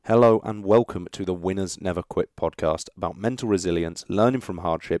Hello and welcome to the Winners Never Quit podcast about mental resilience, learning from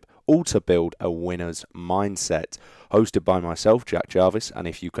hardship, all to build a winner's mindset. Hosted by myself, Jack Jarvis, and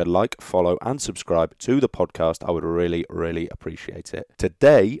if you could like, follow and subscribe to the podcast, I would really appreciate it.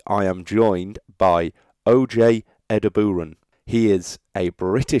 Today I am joined by Ojie Edoburun. He is a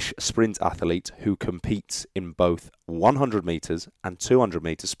British sprint athlete who competes in both 100 metres and 200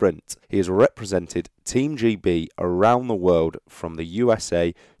 metre sprint. He has represented Team GB around the world from the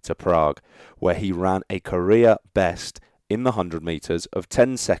USA to Prague, where he ran a career best in the 100 metres of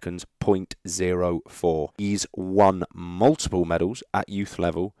 10 seconds .04. He's won multiple medals at youth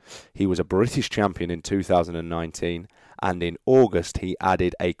level. He was a British champion in 2019. And in August, he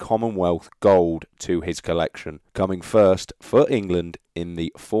added a Commonwealth gold to his collection, coming first for England in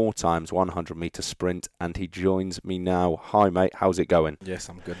the 4x100 metre sprint. And he joins me now. Hi, mate. How's it going? Yes,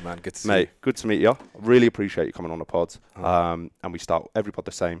 I'm good, man. Good to see you. Mate, good to meet you. Really appreciate you coming on the pod. And we start every pod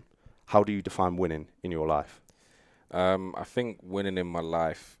the same. How do you define winning in your life? I think winning in my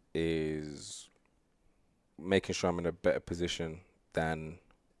life is making sure I'm in a better position than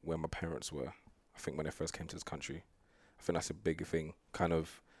where my parents were. I think when they first came to this country. I think that's a big thing, kind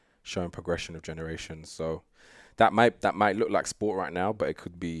of showing progression of generations. So that might look like sport right now, but it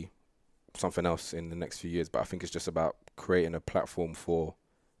could be something else in the next few years. But I think it's just about creating a platform for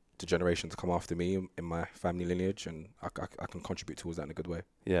the generation to come after me in my family lineage, and I can contribute towards that in a good way.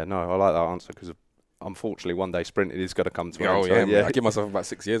 Yeah, no, I like that answer because unfortunately one day sprint is going to come to me. Yeah. I give myself about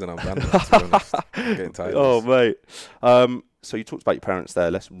 6 years and I'm done, to be honest. I'm getting tired. Oh, mate. So you talked about your parents there.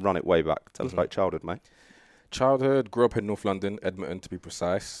 Let's run it way back. Tell us about childhood, mate. Childhood, grew up in North London, Edmonton to be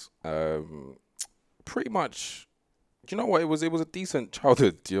precise. Pretty much, do you know what? It was a decent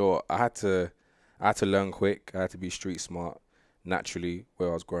childhood. I had to learn quick. I had to be street smart naturally where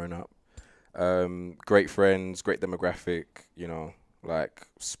I was growing up. Great friends, great demographic. Like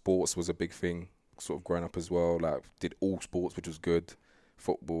sports was a big thing. Sort of growing up as well. Like did all sports, which was good.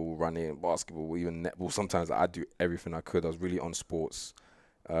 Football, running, basketball, even netball. Sometimes I'd do everything I could. I was really on sports.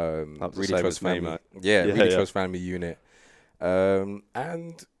 Really close family. Really close family unit. And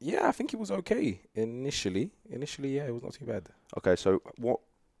I think it was okay initially. Yeah, it was not too bad. Okay, so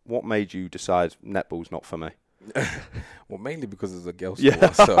what made you decide netball's not for me? Well, mainly because it's a girl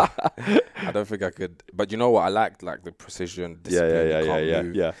sport, so I don't think I could. But you know what? I liked like the precision,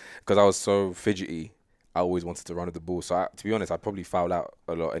 discipline, yeah. Because I was so fidgety, I always wanted to run with the ball. So to be honest, I'd probably foul out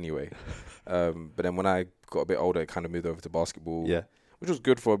a lot anyway. But then when I got a bit older, it kind of moved over to basketball. Yeah. Which was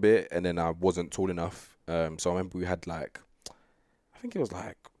good for a bit, and then I wasn't tall enough. So I remember we had I think it was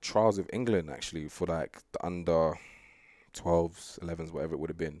trials of England actually for the under 12s, 11s, whatever it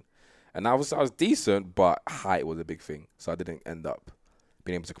would have been. And I was decent, but height was a big thing. So I didn't end up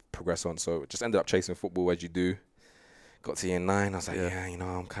being able to progress on. So just ended up chasing football as you do. Got to year 9, I was like,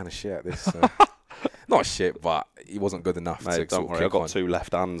 I'm kind of shit at this. So. Not shit, but he wasn't good enough. Mate, don't worry, I've got 2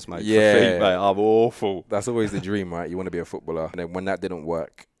 left hands, mate. Yeah. For feet, mate, I'm awful. That's always the dream, right? You want to be a footballer. And then when that didn't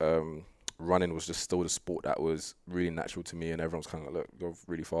work, running was just still the sport that was really natural to me. And everyone was kind of like, look, go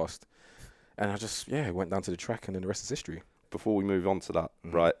really fast. And I just, went down to the track and then the rest is history. Before we move on to that,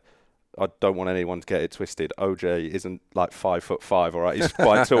 right, I don't want anyone to get it twisted. Ojie isn't 5'5", all right? He's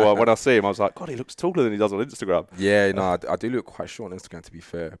quite tall. When I see him, I was like, God, he looks taller than he does on Instagram. Yeah, no, I do look quite short on Instagram, to be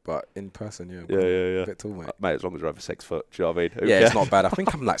fair. But in person, yeah. A bit tall, mate. Mate, as long as you're over 6 foot, do you know what I mean? It's not bad. I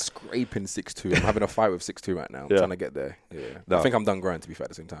think I'm scraping 6'2". I'm having a fight with 6'2" right now. I'm trying to get there. Yeah. No. I think I'm done growing, to be fair, at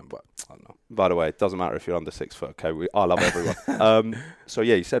the same time, but I don't know. By the way, it doesn't matter if you're under 6 foot, okay? I love everyone. So,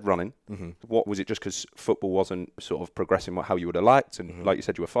 you said running. Mm-hmm. What was it just because football wasn't sort of progressing how you would have liked? And like you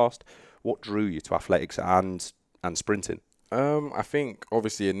said, you were fast. What drew you to athletics and sprinting? I think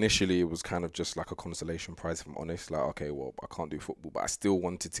obviously initially it was kind of just like a consolation prize, if I'm honest. Like, okay, well, I can't do football, but I still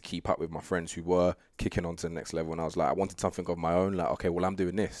wanted to keep up with my friends who were kicking on to the next level. And I was like, I wanted something of my own. Like, okay, well, I'm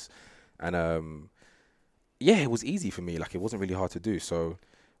doing this. And it was easy for me. Like, it wasn't really hard to do. So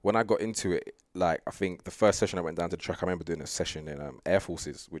when I got into it, I think the first session I went down to the track, I remember doing a session in Air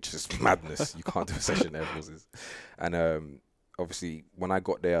Forces, which is madness. You can't do a session in Air Forces. And obviously, when I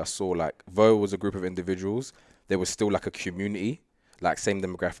got there, I saw though it was a group of individuals, there was still a community, same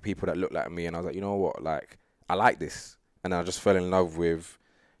demographic people that looked like me. And I was like, you know what, I like this. And I just fell in love with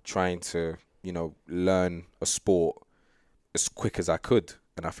trying to, learn a sport as quick as I could.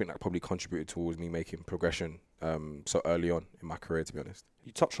 And I think that probably contributed towards me making progression so early on in my career, to be honest.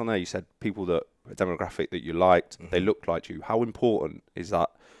 You touched on there, you said people that a demographic that you liked, they looked like you. How important is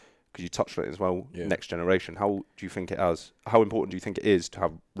that because you touched on it as well, Yeah. next generation. How important do you think it is to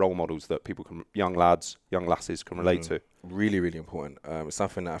have role models that young lads, young lasses can relate to? Really, really important. It's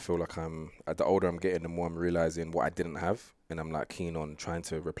something that I feel like the older I'm getting, the more I'm realizing what I didn't have, and I'm like keen on trying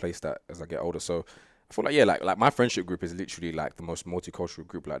to replace that as I get older. So I feel like, like my friendship group is literally like the most multicultural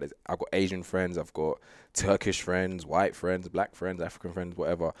group. Like I've got Asian friends, I've got Turkish friends, white friends, black friends, African friends,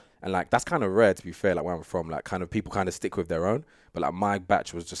 whatever. And like, that's kind of rare, to be fair, like where I'm from, like kind of people kind of stick with their own. But like my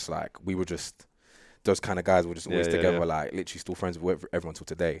batch was just like, we were just, those kind of guys were just always together, like literally still friends with everyone till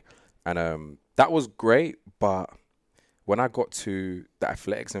today. And that was great. But when I got to the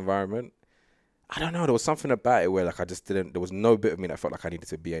athletics environment, I don't know, there was something about it where like there was no bit of me that felt like I needed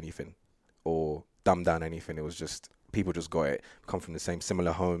to be anything or dumb down anything. It was just, people just got it, come from the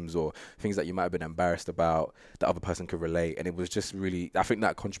similar homes, or things that you might have been embarrassed about, the other person could relate. And it was just really, I think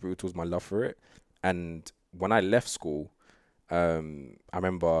that contributed towards my love for it. And when I left school, I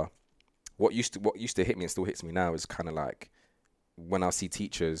remember what used to hit me and still hits me now is kind of like when I see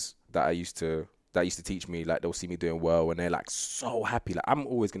teachers that used to teach me, like they'll see me doing well and they're like so happy. Like I'm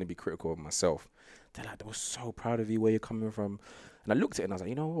always going to be critical of myself. They're like, they were so proud of you, where you're coming from. And I looked at it and I was like,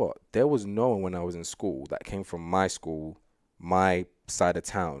 you know what? There was no one when I was in school that came from my school, my side of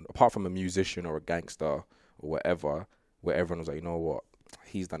town, apart from a musician or a gangster or whatever, where everyone was like, you know what?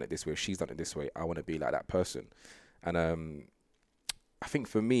 He's done it this way, she's done it this way. I want to be like that person. And I think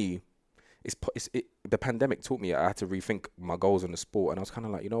for me, the pandemic taught me I had to rethink my goals in the sport. And I was kind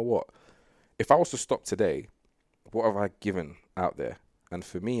of like, you know what? If I was to stop today, what have I given out there? And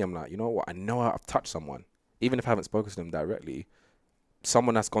for me, I'm like, you know what? I know I've touched someone. Even if I haven't spoken to them directly,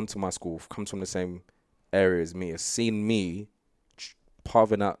 someone that's gone to my school, comes from the same area as me, has seen me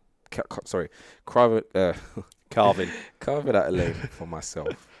carving out a lane for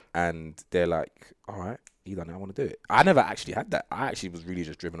myself. And they're like, all right, you done it, I want to do it. I never actually had that. I actually was really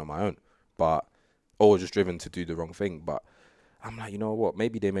just driven on my own, or just driven to do the wrong thing. But I'm like, you know what?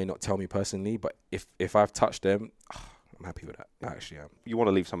 Maybe they may not tell me personally, but if I've touched them, I'm happy with that. I actually am. You want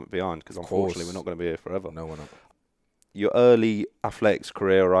to leave something behind, because unfortunately we're not going to be here forever. No, we're not. Your early athletics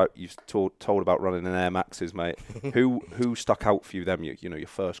career, right? You've told about running in Air Maxes, mate. Who stuck out for you then? Your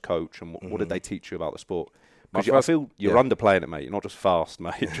first coach, and what did they teach you about the sport? Because I feel you're underplaying it, mate. You're not just fast,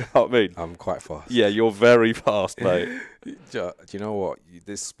 mate. Do you know what I mean? I'm quite fast. Yeah, you're very fast, mate. Do you know what?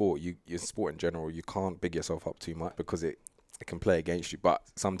 This sport, your sport in general, you can't big yourself up too much because it can play against you. But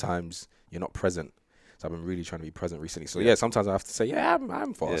sometimes you're not present. So I've been really trying to be present recently. So yeah, sometimes I have to say,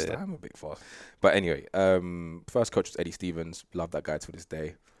 I'm fast. Yeah. I'm a bit fast. But anyway, first coach was Eddie Stevens. Love that guy to this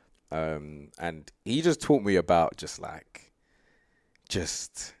day. And he just taught me about do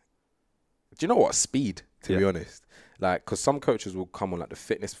you know what? Speed, to be honest. Like, because some coaches will come on like the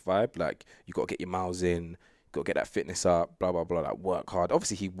fitness vibe. Like, you got to get your miles in. You got to get that fitness up, blah, blah, blah. Like, work hard.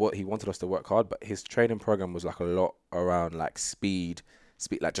 Obviously, he wanted us to work hard, but his training program was like a lot around like speed,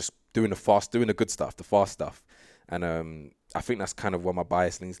 like just doing the good stuff, the fast stuff. And I think that's kind of where my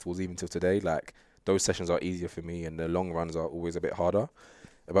bias leans towards even till today. Like, those sessions are easier for me and the long runs are always a bit harder.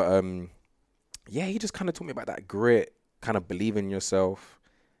 But he just kind of taught me about that grit, kind of believe in yourself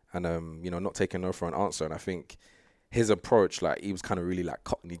and, not taking no for an answer. And I think his approach, like, he was kind of really like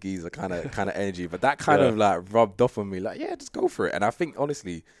Cockney geezer kind of energy, but that kind of like rubbed off on me, like, yeah, just go for it. And I think,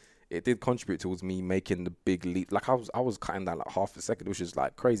 honestly, it did contribute towards me making the big leap. Like, I was cutting down like half a second, which is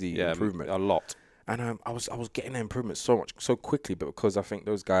like crazy improvement. A lot. And I was getting the improvement so quickly, but because I think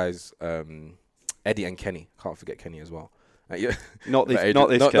those guys, Eddie and Kenny, can't forget Kenny as well. Not this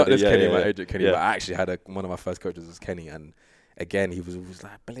Kenny, Kenny. But I actually had one of my first coaches was Kenny, and again, he was always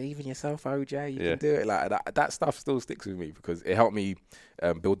like, believe in yourself, OJ, you can do it. Like that stuff still sticks with me because it helped me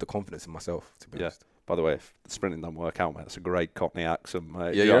build the confidence in myself, to be honest. By the way, if the sprinting doesn't work out, mate, that's a great Cockney accent,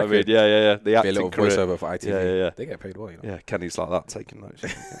 mate. Yeah, you know what I mean? Yeah. The acting be a little career. voiceover for ITV. Yeah. They get paid well, Yeah, Kenny's like that, taking notes.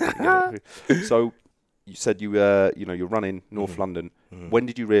 So, you said you're running North London. Mm-hmm. When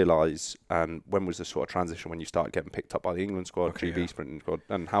did you realise, and when was the sort of transition when you started getting picked up by the England squad, GB sprinting squad,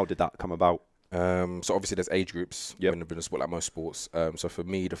 and how did that come about? So obviously there's age groups in the sport, like most sports. So for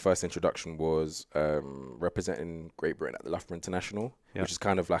me, the first introduction was representing Great Britain at the Loughborough International, which is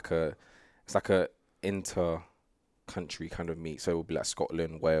kind of like a inter-country kind of meet. So it would be like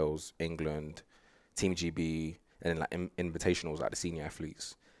Scotland, Wales, England, Team GB, and then like invitationals, like the senior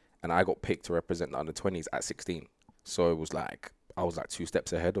athletes. And I got picked to represent the under-20s at 16. So it was like, I was like 2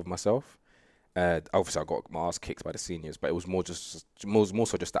 steps ahead of myself. Obviously, I got my ass kicked by the seniors, but it was more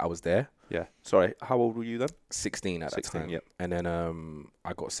so just that I was there. Yeah. Sorry, how old were you then? 16 at that time. Yep. And then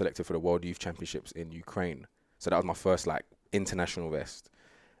I got selected for the World Youth Championships in Ukraine. So that was my first like international vest.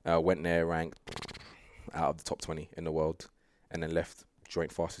 Went there, ranked out of the top 20 in the world, and then left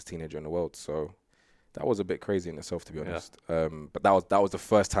joint fastest teenager in the world. So that was a bit crazy in itself, to be honest. But that was the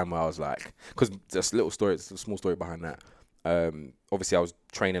first time where I was like, because there's a small story behind that. Obviously, I was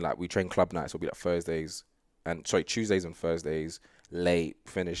training, like, we train club nights, so it'll be like Tuesdays and Thursdays, late,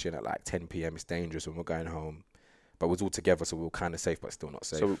 finishing at like 10 p.m. It's dangerous when we're going home. But we was all together, so we were kind of safe, but still not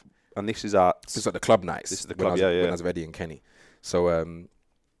safe. So, and this is at the club nights. This is the club, when I was with Eddie and Kenny. So,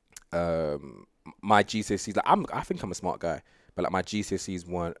 my GCSEs, like, I think I'm a smart guy, but like my GCSEs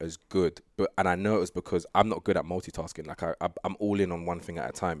weren't as good. And I know it was because I'm not good at multitasking. Like I'm all in on one thing at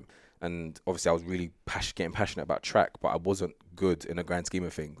a time. And obviously I was really getting passionate about track, but I wasn't good in the grand scheme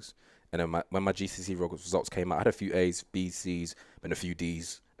of things. And then when my GCSE results came out, I had a few A's, B's, C's, and a few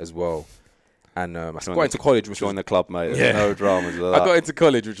D's as well. And I got into college, which join the club, mate. Yeah. No dramas with that. I got into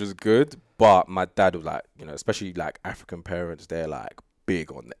college, which was good, but my dad was like, especially like African parents, they're like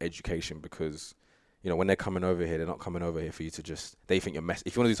big on the education because, when they're coming over here, they're not coming over here for you to they think you're messing.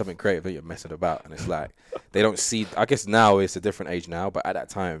 If you want to do something creative, you're messing about. And it's like, they don't see, I guess now it's a different age now, but at that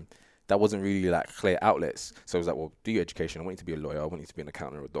time, that wasn't really like clear outlets. So it was like, well, do your education. I want you to be a lawyer. I want you to be an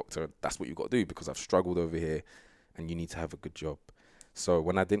accountant or a doctor. That's what you got to do because I've struggled over here and you need to have a good job. So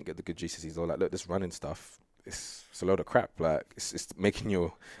when I didn't get the good GCSEs, I was like, look, this running stuff, it's a load of crap. Like, it's making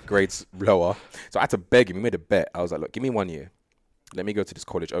your grades lower. So I had to beg him. We made a bet. I was like, look, give me 1 year. Let me go to this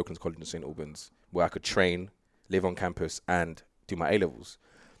college, Oakland's College in St. Albans, where I could train, live on campus, and do my A-levels.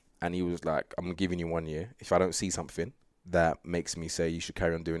 And he was like, I'm giving you 1 year. If I don't see something that makes me say you should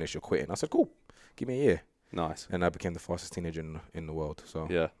carry on doing this, you're quitting. I said, cool, give me a year. Nice. And I became the fastest teenager in the world. So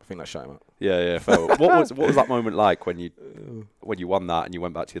yeah, I think that shut him up. Yeah. What was that moment like when you won that and you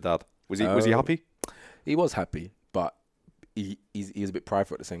went back to your dad? Was he happy? He was happy, but he was a bit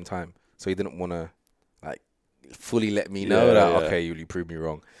prideful at the same time. So he didn't want to like fully let me know okay, you proved me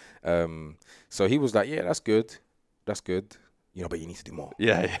wrong. So he was like, yeah, that's good. But you need to do more.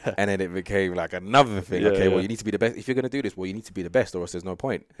 Yeah. And then it became like another thing. Well, you need to be the best. If you're going to do this, well, you need to be the best or else there's no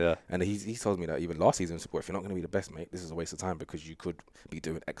point. Yeah. And he told me that even last season, if you're not going to be the best, mate, this is a waste of time because you could be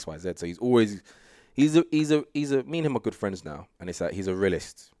doing X, Y, Z. So he's me and him are good friends now. And it's like, he's a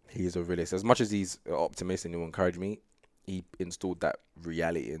realist. He is a realist. As much as he's an optimist and he'll encourage me, he installed that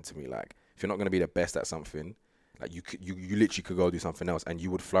reality into me. Like, if you're not going to be the best at something, like you literally could go do something else and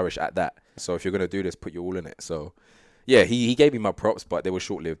you would flourish at that. So if you're going to do this, put your all in it. So yeah, he gave me my props, but they were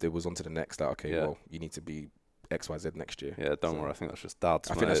short-lived. It was on to the next. Like, well, you need to be X, Y, Z next year. Yeah, don't worry. I think that's just dads.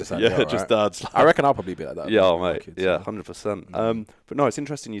 I think that's just dads. Yeah, just dads. I reckon I'll probably be like that. Yeah, mate. Yeah, 100%. But no, it's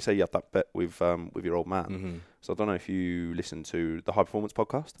interesting you say you had that bet with your old man. Mm-hmm. So I don't know if you listen to the High Performance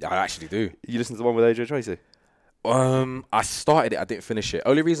podcast. Yeah, I actually do. You listen to the one with AJ Tracy? I started it. I didn't finish it.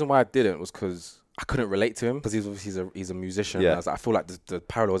 Only reason why I didn't was because I couldn't relate to him because he's a musician. Yeah. I feel like the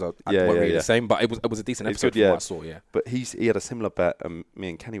parallels weren't really the same, but it was a decent episode from what I saw. Yeah. But he had a similar bet, and me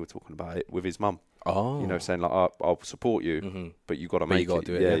and Kenny were talking about it with his mum. Oh. Saying like, I'll support you, but you got to make it.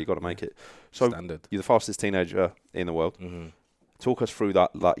 Do it. You got to make it. So Standard. You're the fastest teenager in the world. Mm-hmm. Talk us through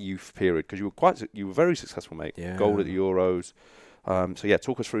that youth period because you were very successful, mate. Yeah. Gold at the Euros.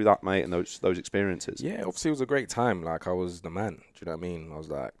 Talk us through that, mate, and those experiences. Yeah, obviously it was a great time. Like, I was the man. Do you know what I mean? I was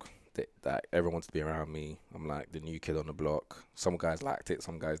like, that everyone wanted to be around me. I'm like the new kid on the block. Some guys liked it,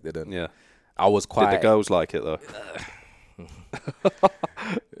 some guys didn't. Yeah. I was quite. Did the girls like it though?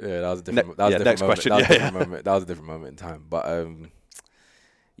 Yeah, that was a different. That was a different next moment. question. That was a different moment in time. But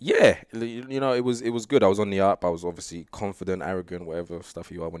it was good. I was on the up. I was obviously confident, arrogant, whatever stuff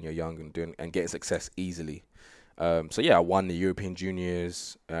you are when you're young and getting success easily. I won the European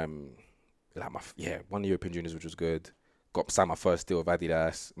Juniors. Won the European Juniors, which was good. Signed my first deal with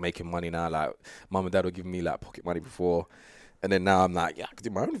Adidas, making money now. Like, mum and dad were giving me like pocket money before, and then now I'm like, yeah, I can do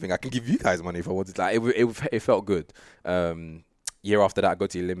my own thing. I can give you guys money if I wanted. Like, it felt good. Year after that, I go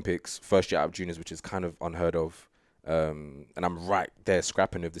to the Olympics. First year out of juniors, which is kind of unheard of. And I'm right there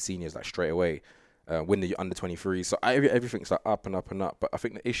scrapping with the seniors like straight away. Win the under 23. So everything's like up and up and up. But I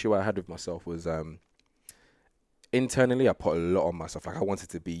think the issue I had with myself was internally, I put a lot on myself. Like, I wanted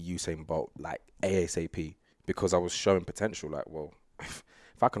to be Usain Bolt, like ASAP. Because I was showing potential, like, well, if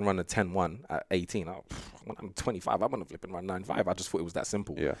I can run a 10-1 at 18, when I'm 25, I'm going to flip and run 9.5. I just thought it was that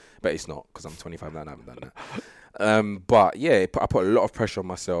simple. Yeah. But it's not, because I'm 25 now and I haven't done that. I put a lot of pressure on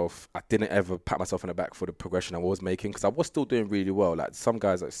myself. I didn't ever pat myself on the back for the progression I was making, because I was still doing really well. Like, some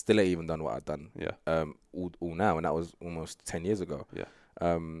guys that still ain't even done what I've done all now, and that was almost 10 years ago. Yeah.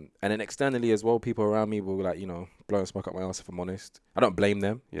 And then externally as well, people around me were like, blowing smoke up my ass, if I'm honest. I don't blame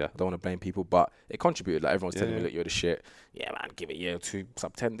them. Yeah. I don't want to blame people, but it contributed. Like, everyone's telling me, look, you're the shit. Yeah, man, give it a year or two,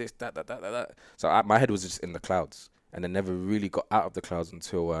 sub 10, this, that. So my head was just in the clouds, and I never really got out of the clouds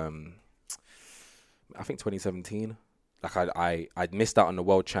until, I think 2017. like I missed out on the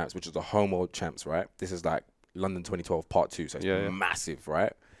world champs, which is the home world champs, right? This is like London 2012 part 2, so it's massive,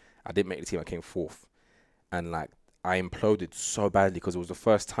 right? I didn't make the team. I came 4th, and like I imploded so badly because it was the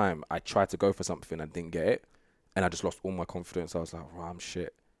first time I tried to go for something and didn't get it, and I just lost all my confidence. I was like, oh, I'm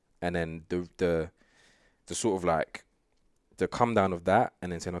shit. And then the sort of like the come down of that,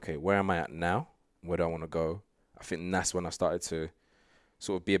 and then saying, okay, where am I at now? Where do I want to go? I think that's when I started to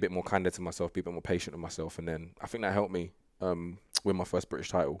sort of be a bit more kinder to myself, be a bit more patient with myself, and then I think that helped me win my first British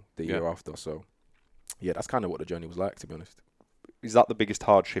title the year after. So yeah, that's kind of what the journey was like, to be honest. Is that the biggest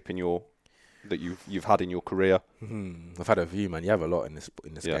hardship that you've had in your career? I've had a few, man. You have a lot in this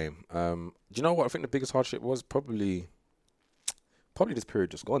game. Do you know what I think the biggest hardship was? Probably this period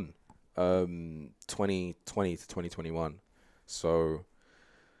just gone, 2020 to 2021. So,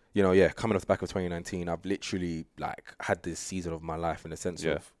 coming off the back of 2019, I've literally like had this season of my life in the sense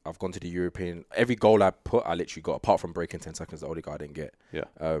of I've gone to the European. Every goal I put, I literally got, apart from breaking 10 seconds, the only goal I didn't get.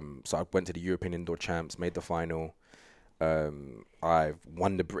 So I went to the European Indoor Champs, made the final. I've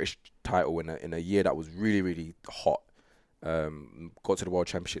won the British title in a year that was really, really hot. Got to the World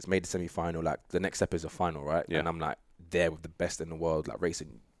Championships, made the semi-final. Like the next step is a final, right? And I'm like there with the best in the world, like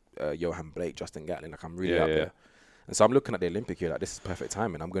racing Johan Blake, Justin Gatlin. Like I'm really out there. And so I'm looking at the Olympic year like this is perfect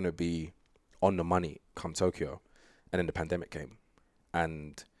timing. I'm going to be on the money come Tokyo. And then the pandemic came.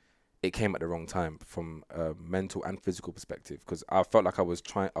 And it came at the wrong time from a mental and physical perspective, because I felt like I was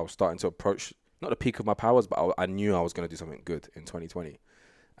starting to approach not the peak of my powers, but I knew I was going to do something good in 2020.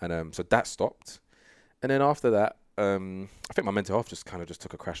 And so that stopped. And then after that, I think my mental health just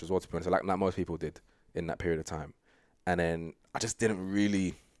took a crash as well, to be honest, like most people did in that period of time. And then I just didn't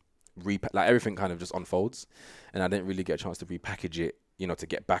really like everything kind of just unfolds, and I didn't really get a chance to repackage it, to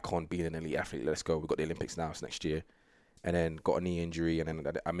get back on being an elite athlete. Let's go. We've got the Olympics now, it's next year. And then got a knee injury, and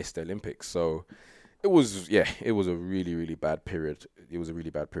then I missed the Olympics. So it was a really, really bad period. It was a really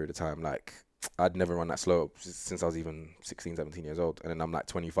bad period of time. Like, I'd never run that slow since I was even 16, 17 years old. And then I'm like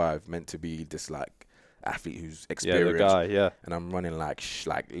 25, meant to be this like athlete who's experienced. Yeah, the guy, And I'm running like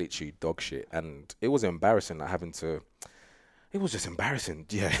literally dog shit. And it was embarrassing, like it was just embarrassing.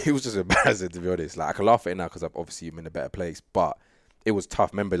 Yeah, it was just embarrassing, to be honest. Like I can laugh at it now because obviously I'm in a better place, but it was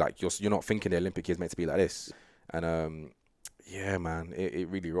tough. Remember, like you're not thinking the Olympic year's meant to be like this. And yeah, man, it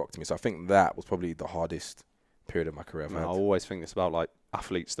really rocked me. So I think that was probably the hardest period of my career I've had. I always think this about like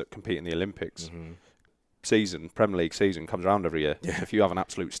athletes that compete in the Olympics. Premier League season comes around every year. If you have an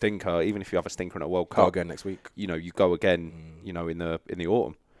absolute stinker, even if you have a stinker in a World Cup, go again next week. You go again. In the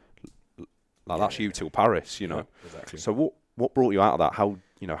autumn. Like that's you till Paris. Exactly. So what brought you out of that? How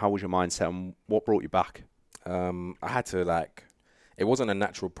was your mindset, and what brought you back? I had to it wasn't a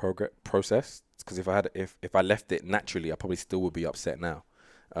natural process, because if I left it naturally, I probably still would be upset now.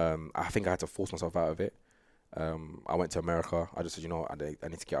 I think I had to force myself out of it. I went to America. I just said, I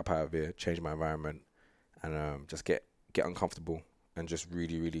need to get up out of here, change my environment, and just get uncomfortable and just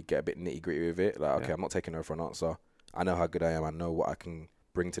really, really get a bit nitty gritty with it. Like, okay, I'm not taking no for an answer. I know how good I am. I know what I can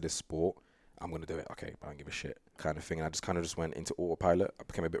bring to this sport. I'm going to do it. Okay, but I don't give a shit kind of thing. And I just kind of went into autopilot. I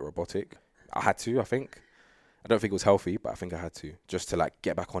became a bit robotic. I had to, I think. I don't think it was healthy, but I think I had to, just to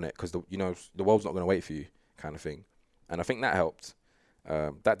get back on it, because the world's not going to wait for you kind of thing. And I think that helped.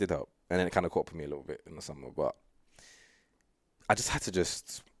 That did help. And then it kind of caught up with me a little bit in the summer, but I just had to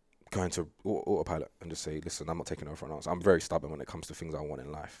just go into autopilot and just say, listen, I'm not taking over for an answer. I'm very stubborn when it comes to things I want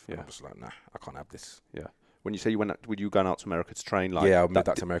in life. Yeah. I'm just like, nah, I can't have this. Yeah. When you say were you going out to America to train? I moved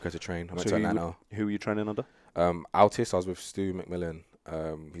out to America to train. I went to Atlanta. Who were you training under? Altis, I was with Stu McMillan.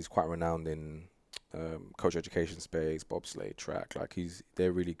 He's quite renowned in coach education space, bobsleigh, track. Like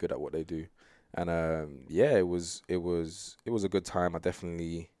they're really good at what they do. And it was a good time. I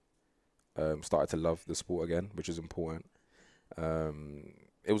definitely started to love the sport again, which is important.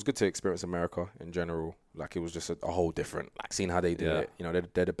 It was good to experience America in general. Like, it was just a whole different, like, seeing how they do it.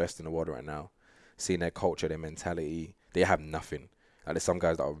 They're the best in the world right now. Seeing their culture, their mentality, they have nothing. Like, there's some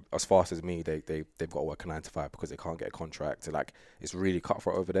guys that are as fast as me. They've got to work a 9 to 5 because they can't get a contract. Like, it's really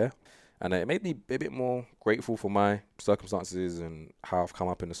cutthroat over there. And it made me a bit more grateful for my circumstances and how I've come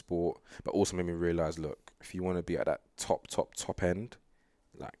up in the sport, but also made me realize, look, if you want to be at that top end,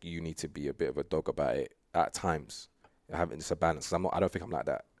 like, you need to be a bit of a dog about it at times. Having just a balance, because I don't think I'm like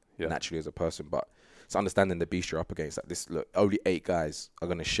that naturally as a person, but it's understanding the beast you're up against. Like, this, look, only 8 guys are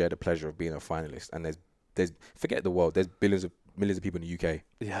going to share the pleasure of being a finalist, and there's forget the world. There's millions of people in the UK,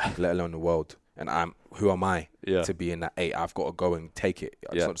 let alone the world. And who am I to be in that 8? I've got to go and take it.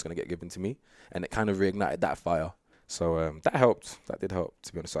 It's not just going to get given to me. And it kind of reignited that fire. So that helped. That did help,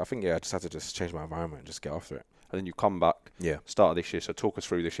 to be honest. So I think, I just had to just change my environment and just get after it. And then you come back, start of this year. So talk us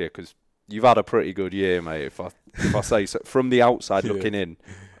through this year, because You've had a pretty good year, mate, if I say so, from the outside looking in.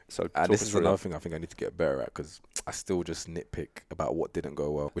 So this is another thing I think I need to get better at, because I still just nitpick about what didn't go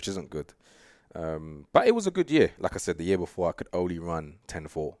well, which isn't good. But it was a good year. Like I said, the year before I could only run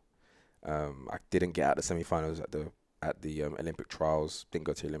 10.4. I didn't get out the semi-finals at the Olympic trials. Didn't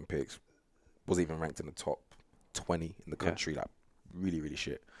go to the Olympics. Wasn't even ranked in the top 20 in the country. Like really, really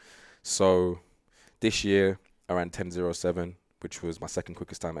shit. So this year I ran 10.07, which was my second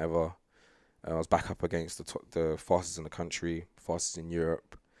quickest time ever. I was back up against the fastest in the country, fastest in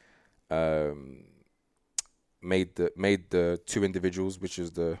Europe. Made the two individuals, which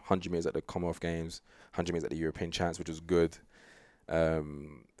is the 100 meters at the Commonwealth Games, 100 meters at the European Champs, which was good.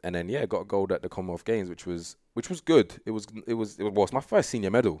 And then got a gold at the Commonwealth Games, which was good. It was my first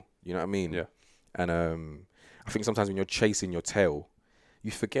senior medal. You know what I mean? Yeah. And I think sometimes when you're chasing your tail,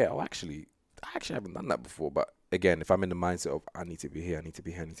 you forget. I actually haven't done that before. But again, if I'm in the mindset of I need to be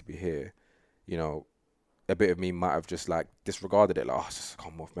here, you know, a bit of me might have just like disregarded it, like, oh, it's just a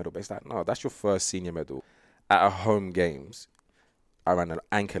Commonwealth medal. But it's like, no, that's your first senior medal at a home games. I ran an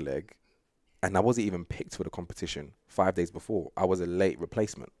anchor leg, and I wasn't even picked for the competition 5 days before. I was a late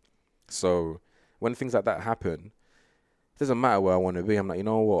replacement. So when things like that happen, it doesn't matter where I want to be. I'm like, you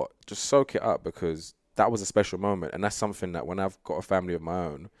know what? Just soak it up, because that was a special moment. And that's something that when I've got a family of my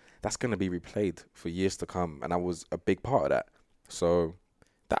own, that's going to be replayed for years to come. And I was a big part of that. So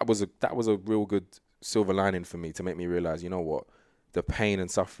that was a real good silver lining for me, to make me realize, you know what? The pain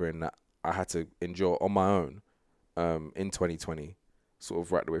and suffering that I had to endure on my own in 2020, sort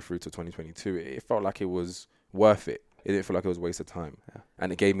of right the way through to 2022, it felt like it was worth it. It didn't feel like it was a waste of time. Yeah.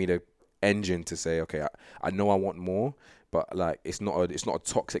 And it gave me the engine to say, okay, I know I want more, but like it's not a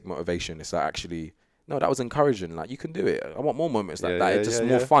toxic motivation. It's like, actually, no, that was encouraging. Like, you can do it. I want more moments like that. It's just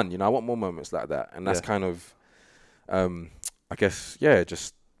more fun, you know. I want more moments like that. And that's kind of I guess,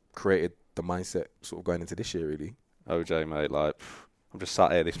 just created the mindset sort of going into this year, really. OJ, mate, like, I'm just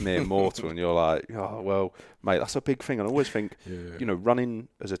sat here, this mere mortal, and you're like, oh, well, mate, that's a big thing. And I always think, you know, running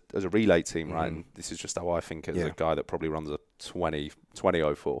as a relay team, right? And this is just how I think as a guy that probably runs a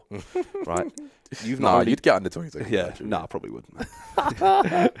 20.04, right? You'd get under 22. Yeah, I probably wouldn't.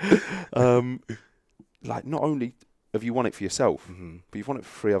 Like, not only have you won it for yourself, but you've won it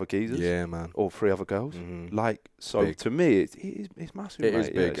for 3 other geezers. Yeah, man. Or 3 other girls. Like, so big. To me, it's massive, It mate. is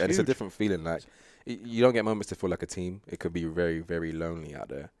big. It's and huge. it's a different feeling. Like, you don't get moments to feel like a team. It could be very, very lonely out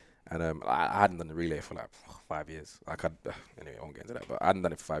there. And I hadn't done the relay for like 5 years. Anyway, I won't get into that, but I hadn't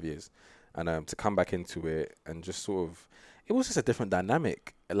done it for 5 years. And to come back into it and just sort of, it was just a different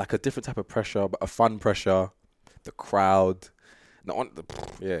dynamic, like a different type of pressure, but a fun pressure. The crowd,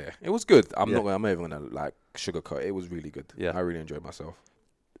 it was good. I'm not even gonna like sugarcoat. It was really good. Yeah, I really enjoyed myself.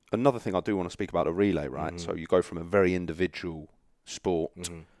 Another thing I do want to speak about the relay, right? So you go from a very individual sport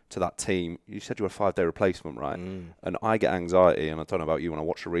to that team. You said you were a 5-day replacement, right? And I get anxiety, and I don't know about you, when I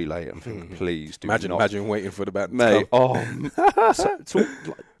watch a relay, I'm thinking, please do not. Imagine waiting for the bat. Mate,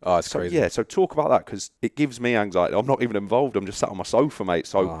 it's crazy. Yeah, so talk about that, because it gives me anxiety. I'm not even involved. I'm just sat on my sofa, mate.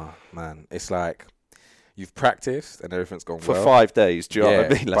 So, man, it's like you've practiced and everything's gone well. For 5 days, do you know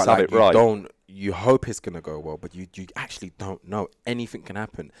what I mean? Let's have it right. You hope it's going to go well, but you actually don't know. Anything can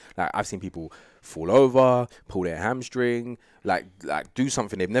happen. Like, I've seen people fall over, pull their hamstring, like do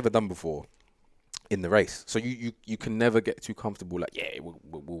something they've never done before in the race. So you can never get too comfortable, like,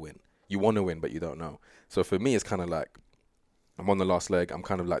 we'll win. You want to win, but you don't know. So for me, it's kind of like, I'm on the last leg. I'm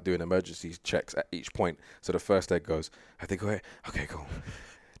kind of like doing emergency checks at each point. So the first leg goes, I think, okay, cool.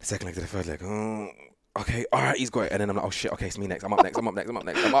 The second leg to the third leg, okay, all right, he's got it. And then I'm like, oh shit, okay, it's me next. I'm up next. I'm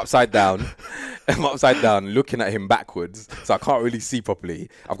upside down. Looking at him backwards. So I can't really see properly.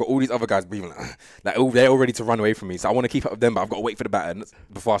 I've got all these other guys breathing like they're all ready to run away from me. So I want to keep up with them, but I've got to wait for the baton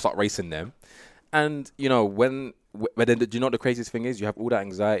before I start racing them. And, you know, when then, do you know what the craziest thing is? You have all that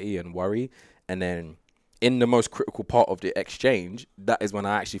anxiety and worry. And then in the most critical part of the exchange, that is when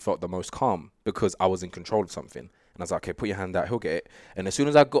I actually felt the most calm, because I was in control of something. And I was like, okay, put your hand out, he'll get it. And as soon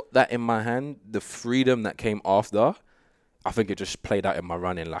as I got that in my hand, the freedom that came after, I think it just played out in my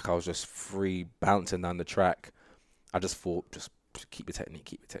running. Like, I was just free, bouncing down the track. I just thought, just keep the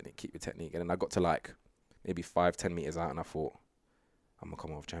technique. And then I got to like maybe 5-10 meters out, and I thought, I'm a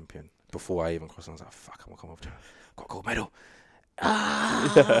Commonwealth champion. Before I even crossed, I was like, fuck, I'm a Commonwealth champion. Got a gold medal.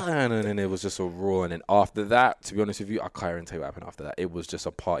 And then it was just a roar. And then after that, to be honest with you, I can't even tell you what happened after that. It was just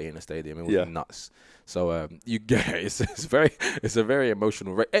a party in the stadium. It was nuts. So you get it. It's a very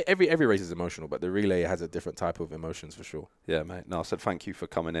emotional race. Every race is emotional, but the relay has a different type of emotions for sure. Yeah, mate. No, I said thank you for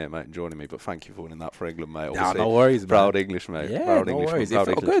coming here, mate, and joining me. But thank you for winning that for England, mate. No worries, proud man. English, mate. Yeah, proud no Englishman, worries.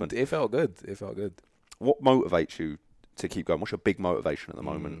 Proud It felt good. What motivates you to keep going? What's your big motivation at the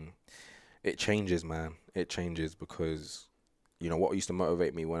moment? It changes, man. It changes because, what used to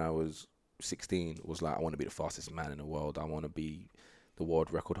motivate me when I was 16 was like, I want to be the fastest man in the world. I want to be the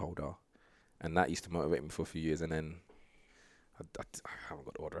world record holder. And that used to motivate me for a few years. And then I haven't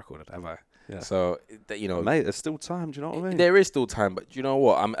got the world record, have I? Yeah. So, mate, there's still time. Do you know what I mean? There is still time. But you know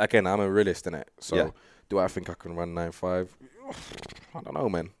what? I'm a realist, innit? So Yeah. do I think I can run 9.5? I don't know,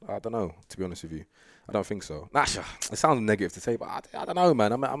 man. I don't know, to be honest with you. I don't think so. Nah, it sounds negative to say, but I don't know,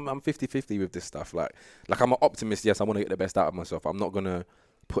 man. I'm 50-50 with this stuff. Like I'm an optimist. Yes, I want to get the best out of myself. I'm not gonna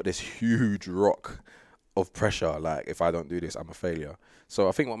put this huge rock of pressure. Like, if I don't do this, I'm a failure. So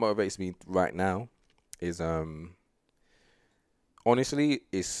I think what motivates me right now is, honestly,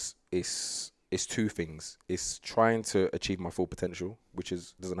 it's two things. It's trying to achieve my full potential, which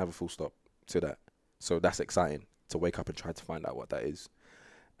doesn't have a full stop to that. So that's exciting to wake up and try to find out what that is.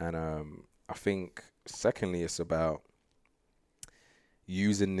 And I think secondly, it's about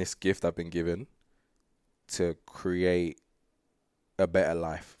using this gift I've been given to create a better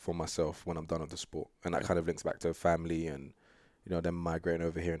life for myself when I'm done with the sport. And that kind of links back to family and, them migrating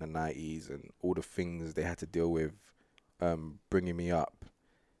over here in the 90s and all the things they had to deal with, bringing me up.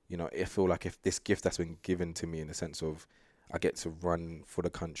 I feel like if this gift that's been given to me in the sense of I get to run for the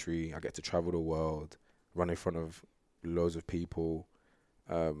country, I get to travel the world, run in front of loads of people.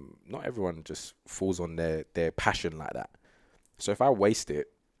 Not everyone just falls on their passion like that. So if I waste it,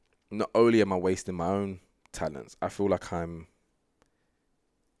 not only am I wasting my own talents, I feel like I'm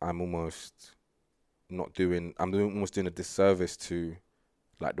almost almost doing a disservice to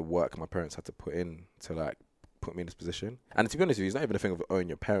like the work my parents had to put in to like put me in this position. And to be honest with you, it's not even a thing of owing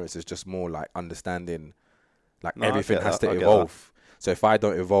your parents. It's just more like understanding like everything has to evolve. So if I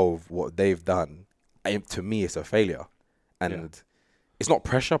don't evolve what they've done, to me, it's a failure. And it's not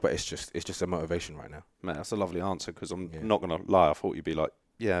pressure, but it's just a motivation right now. Mate, that's a lovely answer because I'm not going to lie. I thought you'd be like,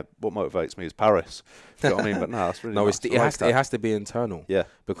 yeah, what motivates me is Paris. Do you know what I mean? But no, that's really nice. It has to be internal. Yeah.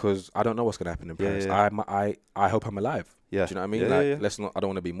 Because I don't know what's going to happen in Paris. Yeah. I hope I'm alive. Yeah. Do you know what I mean? Yeah. I don't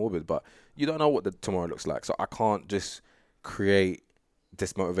want to be morbid, but you don't know what the tomorrow looks like. So I can't just create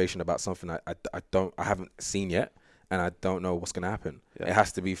this motivation about something I haven't seen yet, and I don't know what's going to happen. Yeah. It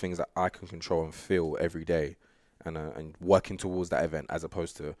has to be things that I can control and feel every day, and working towards that event as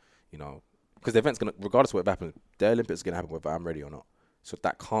opposed to, because the event's going to, regardless of what happens, the Olympics is going to happen whether I'm ready or not. So it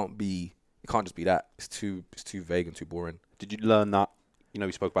can't just be that. It's too vague and too boring. Did you learn that?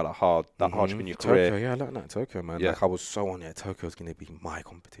 You spoke about that hardship in your Tokyo, career. Yeah, I learned that in Tokyo, man. Yeah. Like I was so on there. Tokyo's going to be my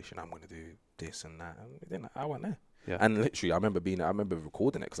competition. I'm going to do this and that. And then I went there. Yeah. And literally, I remember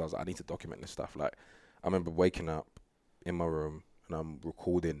recording it because I was like, I need to document this stuff. Like, I remember waking up in my room and I'm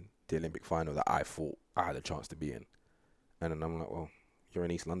recording the Olympic final that I thought I had a chance to be in. And then I'm like, well, you're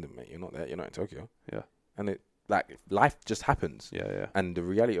in East London, mate. You're not there. You're not in Tokyo. Yeah. And life just happens. Yeah. And the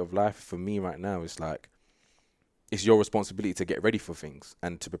reality of life for me right now is like, it's your responsibility to get ready for things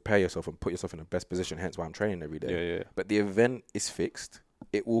and to prepare yourself and put yourself in the best position. Hence why I'm training every day. Yeah. But the event is fixed.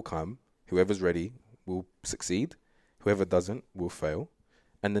 It will come. Whoever's ready will succeed. Whoever doesn't will fail.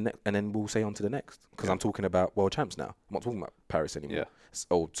 And then we'll say on to the next. Because I'm talking about world champs now. I'm not talking about Paris anymore.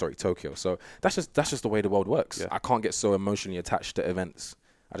 Yeah. Tokyo. So that's just the way the world works. Yeah. I can't get so emotionally attached to events.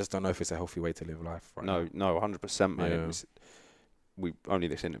 I just don't know if it's a healthy way to live life. Right now. No, 100%, mate. Yeah. We only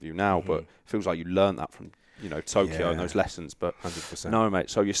this interview now, but it feels like you learned that from Tokyo and those lessons. But 100%. No, mate.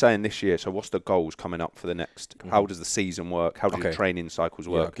 So you're saying this year. So what's the goals coming up for the next? How does the season work? How do your training cycles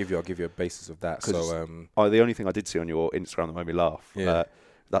work? I'll give you a basis of that. So the only thing I did see on your Instagram that made me laugh.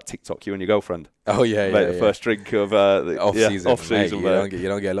 That TikTok, you and your girlfriend. Oh yeah, the first drink of the off season. Mate, you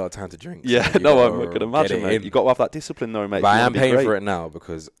don't get a lot of time to drink. Yeah, so no, I can imagine, mate. You got to have that discipline, though, mate. But I am paying for it now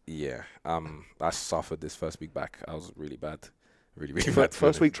because I suffered this first week back. I was really bad, really bad.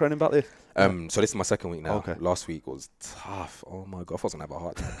 First week training back there. So this is my second week now. Okay. Last week was tough. Oh my god, I was gonna have a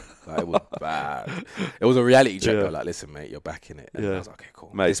heart attack. Like, it was bad. It was a reality check though. Like, listen, mate, you're back in it. And I was like, okay, cool.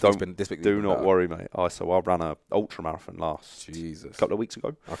 Mate, this week do not worry, mate. So I ran a ultra marathon a couple of weeks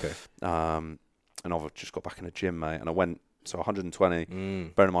ago. Okay. And I've just got back in the gym, mate. And I went 120.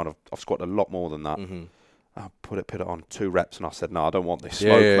 Bear in mind, I've squatted a lot more than that. Mm-hmm. I put it on 2 reps, and I said, no, I don't want this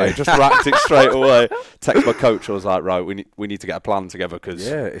smoke, mate. Just racked it straight away. Text my coach. I was like, right, we need to get a plan together because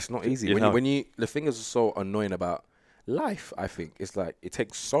it's not easy. When you the thing is so annoying about life, I think, it's like it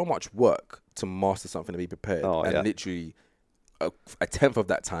takes so much work to master something, to be prepared, and literally a tenth of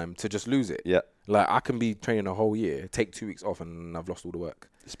that time to just lose it. Yeah, like I can be training a whole year, take 2 weeks off, and I've lost all the work.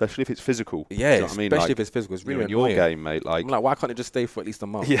 Especially if it's physical. Yeah, you know especially if it's physical. It's really annoying. Your game, mate. Like, I'm like, why can't it just stay for at least a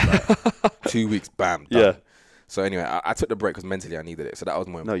month? Yeah, like, 2 weeks, bam, done. Yeah. So anyway, I took the break because mentally I needed it. So that was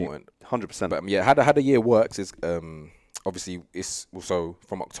more important. 100%. But how the year works is obviously it's also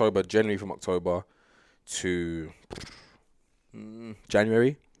from January from October to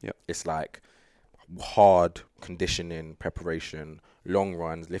January. Yep. It's like hard conditioning, preparation, long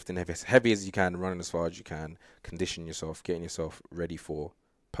runs, lifting as heavy as you can, running as far as you can, condition yourself, getting yourself ready for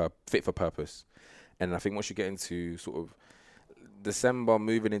fit for purpose. And I think once you get into sort of December,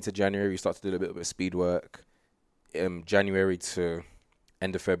 moving into January, you start to do a little bit of speed work. January to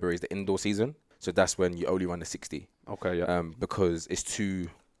end of February is the indoor season. So that's when you only run the 60. Okay, yeah. Because it's too,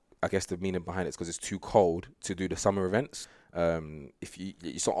 I guess the meaning behind it is because it's too cold to do the summer events.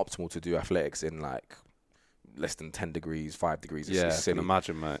 It's not optimal to do athletics in like less than 10 degrees, 5 degrees. It's silly. I can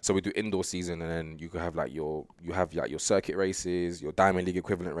imagine, mate. So we do indoor season, and then you could have like your circuit races, your Diamond League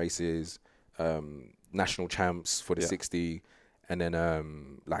equivalent races, national champs for the 60, and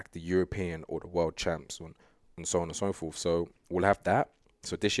then like the European or the world champs and so on and so forth. So we'll have that.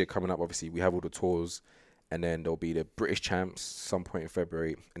 So this year coming up, obviously we have all the tours, and then there'll be the British champs some point in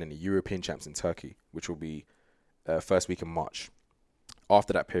February, and then the European champs in Turkey, which will be first week in March.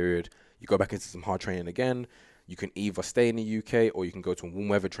 After that period, you go back into some hard training again. You can either stay in the UK or you can go to warm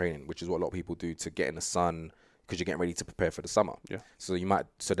weather training, which is what a lot of people do to get in the sun because you're getting ready to prepare for the summer. Yeah. So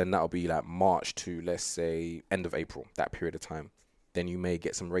then that'll be like March to, let's say, end of April, that period of time. Then you may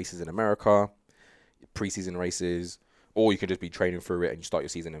get some races in America, preseason races, or you can just be training through it and you start your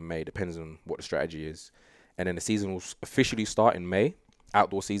season in May, depends on what the strategy is. And then the season will officially start in May,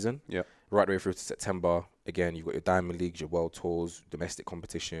 outdoor season. Yeah. Right the way through to September. Again, you've got your Diamond Leagues, your World Tours, domestic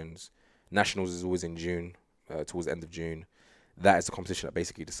competitions. Nationals is always in June, towards the end of June. That is the competition that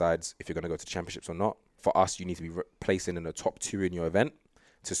basically decides if you're going to go to the championships or not. For us, you need to be placing in the top 2 in your event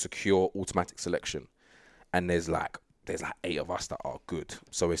to secure automatic selection. And there's like 8 of us that are good.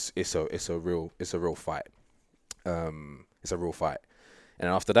 So it's a real fight. It's a real fight. And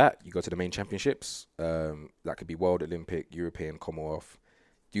then after that, you go to the main championships. That could be World, Olympic, European, Commonwealth.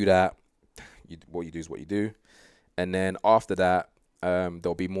 Do that. What you do is what you do. And then after that,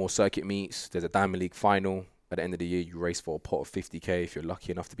 there'll be more circuit meets. There's a Diamond League final. At the end of the year, you race for a pot of 50k if you're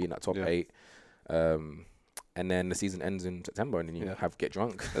lucky enough to be in that top 8. And then the season ends in September, and then you get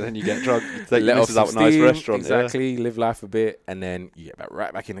drunk. And then you get drunk. You take your missus out a nice restaurant. Exactly. Live life a bit, and then you get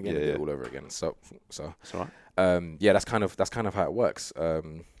right back in again and do it all over again. So that's all right. That's kind of how it works.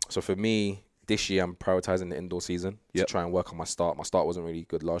 So for me, this year I'm prioritizing the indoor season to try and work on my start. My start wasn't really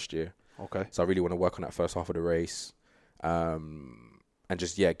good last year. Okay. So I really want to work on that first half of the race, and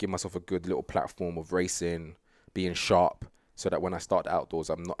just give myself a good little platform of racing, being sharp, so that when I start the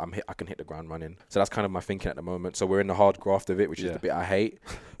outdoors, I can hit the ground running. So that's kind of my thinking at the moment. So we're in the hard graft of it, which is the bit I hate,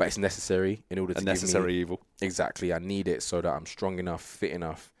 but it's necessary in order to necessary evil. Exactly, I need it so that I'm strong enough, fit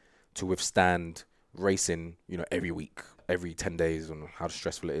enough to withstand racing. Every week, every 10 days, and how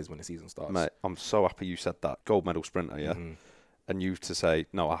stressful it is when the season starts. Mate, I'm so happy you said that. Gold medal sprinter, yeah. Mm-hmm. And you to say,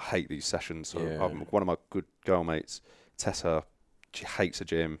 no, I hate these sessions. So one of my good girl mates, Tessa, she hates the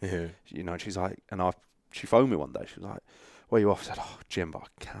gym. Yeah. She's like, she phoned me one day. She was like, where are you off? I said, gym, but I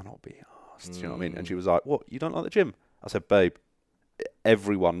cannot be asked. Do you know what I mean? And she was like, what, you don't like the gym? I said, babe,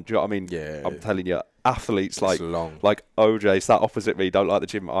 everyone, do you know what I mean? Yeah. I'm telling you, athletes like Ojie sat opposite me, don't like the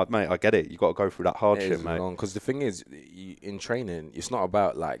gym. Mate, I get it. You got to go through that hardship, mate. Because the thing is, in training, it's not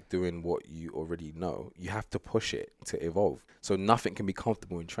about like doing what you already know. You have to push it to evolve. So nothing can be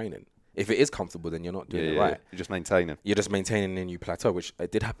comfortable in training. If it is comfortable, then you're not doing it right. You're just maintaining. You're just maintaining and you plateau, which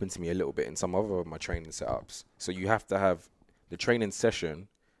it did happen to me a little bit in some other of my training setups. So you have to have the training session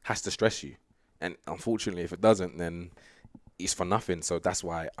has to stress you. And unfortunately, if it doesn't, then it's for nothing. So that's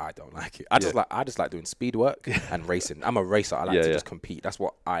why I don't like it. I just like doing speed work and racing. I'm a racer. I like to just compete. That's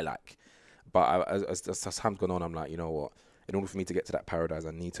what I like. But as time's gone on, I'm like, you know what? In order for me to get to that paradise,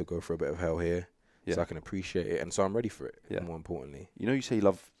 I need to go through a bit of hell here. So I can appreciate it, and so I'm ready for it. Yeah. More importantly, you say you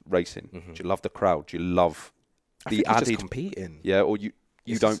love racing. Mm-hmm. Do you love the crowd? Do you love the added just competing? Yeah, or you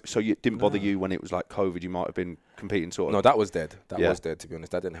don't. So it didn't bother you when it was like COVID. You might have been competing sort of. No, that was dead. That was dead. To be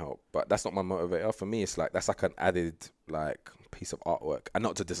honest, that didn't help. But that's not my motivator. For me, it's like that's like an added like piece of artwork, and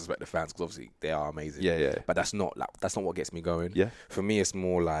not to disrespect the fans because obviously they are amazing. Yeah. But that's not what gets me going. Yeah. For me, it's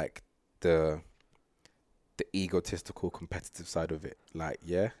more like the egotistical competitive side of it. Like,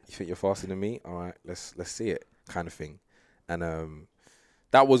 you think you're faster than me? All right, let's see it, kind of thing. And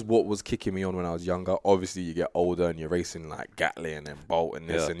that was what was kicking me on when I was younger. Obviously, you get older and you're racing like Gatlin and Bolt and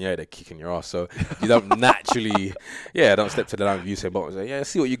this, and they're kicking your ass. So you don't naturally, don't step to the line with Usain Bolt and say,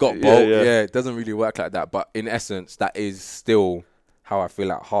 see what you got, Bolt. Yeah, it doesn't really work like that. But in essence, that is still how I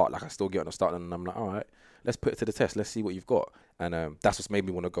feel at heart. Like I still get on the start and I'm like, all right, let's put it to the test. Let's see what you've got. And that's what's made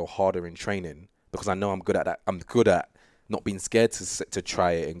me want to go harder in training. Because I know I'm good at that. I'm good at not being scared to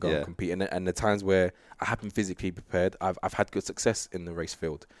try it and go and compete. And the times where I have been physically prepared, I've had good success in the race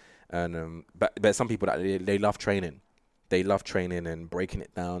field. And but some people that they love training. They love training and breaking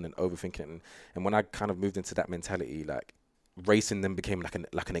it down and overthinking it. And when I kind of moved into that mentality, like racing then became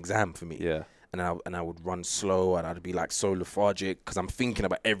like an exam for me. Yeah. And I would run slow and I'd be like so lethargic because I'm thinking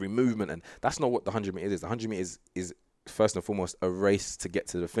about every movement. And that's not what the 100 meters is. The 100 meters is first and foremost a race to get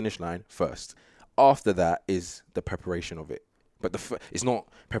to the finish line first. After that is the preparation of it. But it's not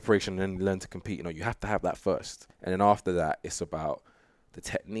preparation and then learn to compete. You know, you have to have that first. And then after that, it's about the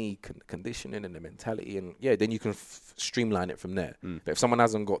technique and the conditioning and the mentality. And then you can streamline it from there. But if someone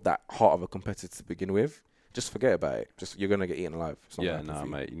hasn't got that heart of a competitor to begin with, just forget about it. You're going to get eaten alive.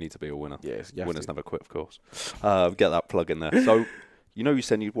 Mate, you need to be a winner. Yes, winners never quit, of course. Get that plug in there. So, you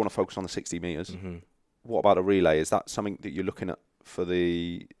said you want to focus on the 60 metres. Mm-hmm. What about a relay? Is that something that you're looking at for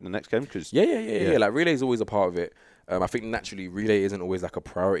the next game? Cause yeah. Like relay is always a part of it. I think naturally relay isn't always like a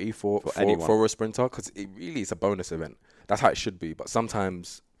priority for a sprinter because it really is a bonus event. That's how it should be. But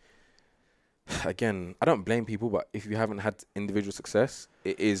sometimes, again, I don't blame people, but if you haven't had individual success,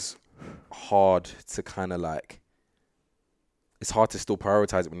 it is hard to kind of like, it's hard to still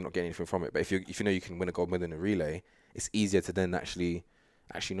prioritize it when you're not getting anything from it. But if you know you can win a gold medal in a relay, it's easier to then actually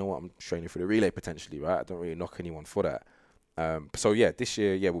know what, I'm training for the relay potentially, right? I don't really knock anyone for that. So this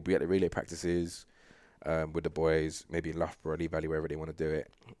year, we'll be at the relay practices with the boys, maybe in Loughborough, Lee Valley, wherever they want to do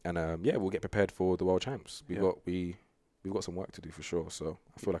it. And we'll get prepared for the world champs. We've got some work to do for sure. So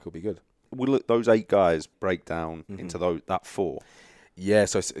I feel like it'll be good. Will those 8 guys break down into that 4? Yeah,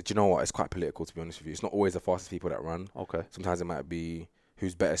 so do you know what? It's quite political, to be honest with you. It's not always the fastest people that run. Okay. Sometimes it might be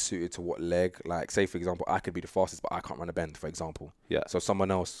who's better suited to what leg. Like, say, for example, I could be the fastest, but I can't run a bend, for example. Yeah. So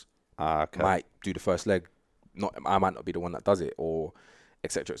someone else might do the first leg. I might not be the one that does it, or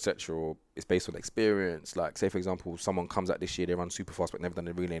et cetera, or it's based on experience. Like, say, for example, someone comes out this year, they run super fast, but never done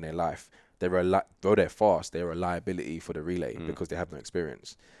a relay in their life. Though they're fast, they're a liability for the relay because they have no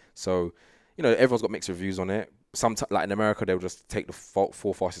experience. So, everyone's got mixed reviews on it. Sometimes, like in America, they'll just take the 4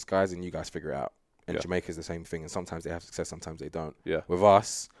 fastest guys and you guys figure it out. And Jamaica's the same thing. And sometimes they have success, sometimes they don't. Yeah. With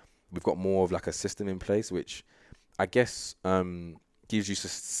us, we've got more of like a system in place, which I guess gives you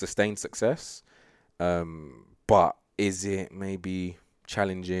sustained success. But is it maybe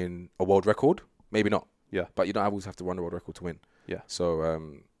challenging a world record? Maybe not. Yeah. But you don't always have to run the world record to win. Yeah. So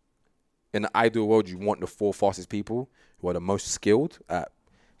in the ideal world, you want the 4 fastest people who are the most skilled at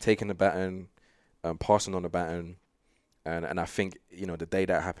taking the baton, passing on the baton, and I think the day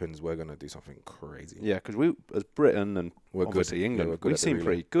that happens, we're gonna do something crazy. Yeah, because we, as Britain and we're obviously good. England, we seem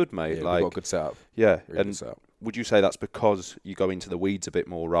pretty good, mate. Yeah, we've got a good setup. Yeah, really good setup. Would you say that's because you go into the weeds a bit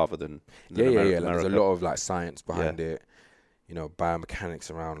more rather than America? Like, there's a lot of like science behind it. Biomechanics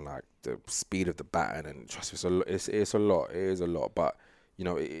around like the speed of the baton, and trust me, it's a lot. It is a lot, but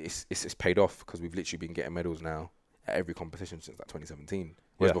it's paid off because we've literally been getting medals now at every competition since like 2017.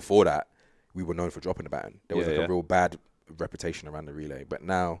 Whereas before that, we were known for dropping the baton. There was a real bad reputation around the relay. But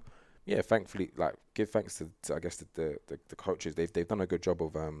now, thankfully, like give thanks to I guess the coaches. They've done a good job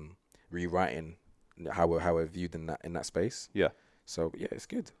of rewriting how we're viewed in that space. Yeah. So it's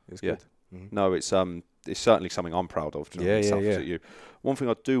good. It's good. Mm-hmm. No, it's certainly something I'm proud of. You. One thing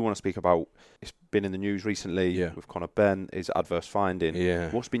I do want to speak about, it's been in the news recently with Conor Ben, is adverse finding. Yeah.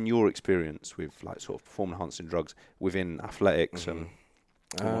 What's been your experience with like sort of performance enhancing drugs within athletics and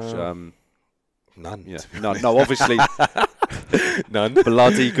none. Yeah. No, obviously none.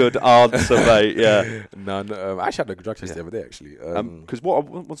 Bloody good answer, mate. Yeah. None. I actually had a drug test the other day, actually. Because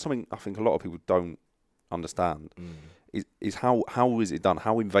what's something I think a lot of people don't understand is how is it done?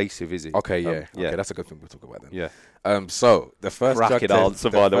 How invasive is it? Okay, Okay, that's a good thing we'll talk about then. Yeah. So the first cracking drug answer,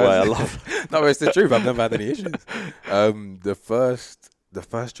 by the way, I love it. No, it's the truth. I've never had any issues. The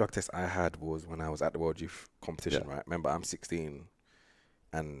first drug test I had was when I was at the World Youth Competition, right? Remember, I'm 16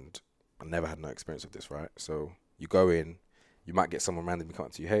 and I never had no experience of this, right? So you go in, you might get someone randomly come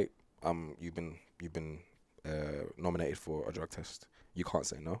up to you, hey, you've been nominated for a drug test. You can't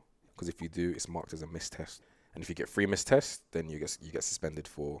say no, because if you do, it's marked as a missed test. And if you get 3 missed tests, then you get suspended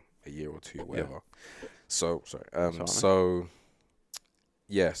for a year or 2 or whatever.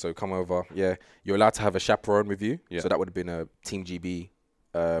 Yeah. So come over. Yeah, you're allowed to have a chaperone with you. Yeah. So that would have been a Team GB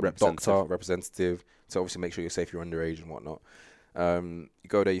representative. So obviously make sure you're safe, you're underage and whatnot. You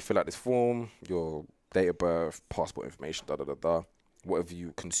go there, you fill out this form, your date of birth, passport information, what have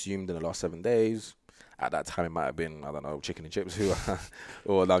you consumed in the last 7 days. At that time, it might have been, I don't know, chicken and chips,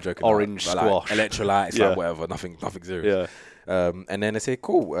 or I'm joking, orange squash, like electrolytes, like whatever, nothing serious. Yeah. And then they say,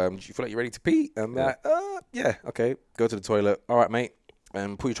 cool, do you feel like you're ready to pee? And I'm like, yeah, okay, go to the toilet. All right, mate,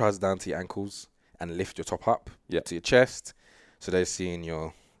 pull your trousers down to your ankles and lift your top up Yeah. to your chest. So they're seeing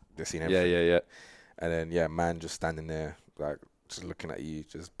everything. Yeah. And then, man just standing there, like, just looking at you,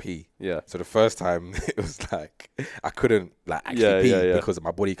 just pee. Yeah. So the first time, it was like, I couldn't, like, actually pee because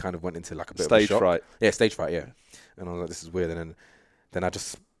my body kind of went into, like, a bit of a shock. Stage fright. Yeah, stage fright, yeah. And I was like, this is weird. And then I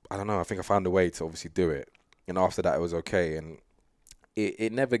don't know, I think I found a way to obviously do it. And after that, it was okay. And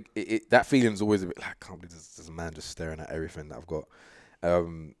that feeling's always a bit like, I can't believe this man just staring at everything that I've got.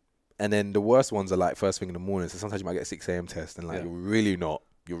 And then the worst ones are, like, first thing in the morning. So sometimes you might get a 6 a.m. test and, like, you're really not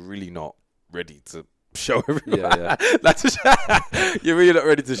ready to show everyone. You're really not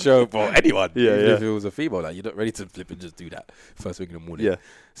ready to show for anyone. If it was a female, like, you're not ready to flip and just do that first thing in the morning. Yeah.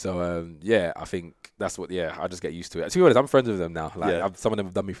 So I think that's what. Yeah, I just get used to it. To be honest, I'm friends with them now. Like, some of them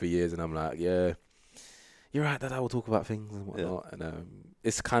have done me for years, and I'm like, yeah, you're right. That I will talk about things and whatnot. Yeah. And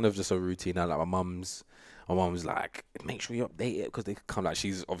it's kind of just a routine now. Like my mum's like, make sure you update it because they come. Like,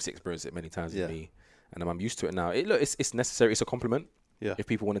 she's obviously experienced it many times with me, and I'm used to it now. It's necessary. It's a compliment. Yeah. If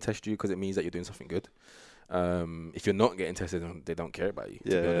people want to test you because it means that you're doing something good. If you're not getting tested, they don't care about you.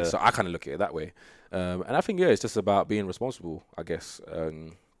 To be honest. So I kind of look at it that way. And I think, it's just about being responsible, I guess.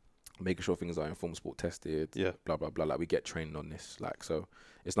 Making sure things are informed sport tested. Yeah. Blah, blah, blah. Like, we get trained on this. Like, so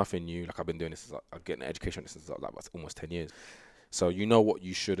it's nothing new. Like, I've been doing this. I'm getting an education on this since like almost 10 years. So you know what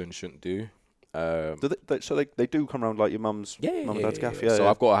you should and shouldn't do. So they do come around like your mum's mum and dad's gaff. Yeah. So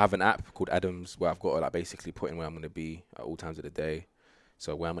I've got to have an app called Adams where I've got to, like, basically put in where I'm going to be at all times of the day.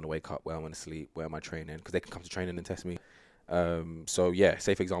 So where I'm going to wake up, where I'm going to sleep, where am I training? Because they can come to training and test me.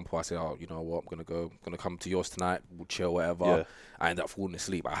 Say for example, I say, oh, you know what, I'm going to come to yours tonight, we'll chill, whatever. Yeah. I end up falling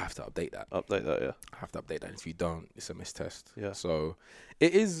asleep. I have to update that. Yeah. I have to update that. If you don't, it's a missed test. Yeah. So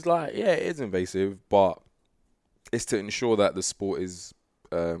it is like, it is invasive, but it's to ensure that the sport is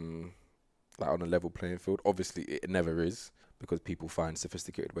like on a level playing field. Obviously, it never is because people find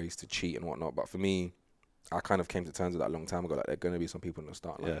sophisticated ways to cheat and whatnot. But for me, I kind of came to terms with that a long time ago. Like, there are going to be some people in the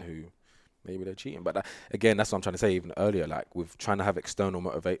start line who maybe they're cheating. But again, that's what I'm trying to say even earlier. Like, with trying to have external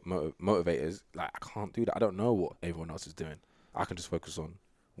motivators, like, I can't do that. I don't know what everyone else is doing. I can just focus on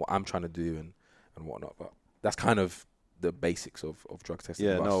what I'm trying to do and whatnot. But that's kind of the basics of drug testing.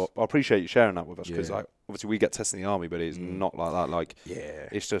 Yeah, no, I appreciate you sharing that with us because like, obviously we get tested in the army, but it's not like that. Like,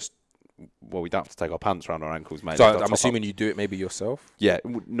 it's just, well, we don't have to take our pants around our ankles, mate. So I'm assuming you do it maybe yourself? Yeah,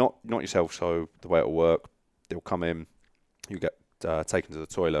 not yourself. So the way it'll work, they'll come in, you get taken to the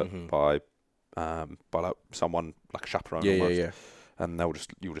toilet by like someone, like a chaperone almost, and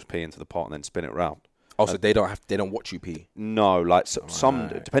you'll just pee into the pot and then spin it around. Oh, so they don't watch you pee? No, like some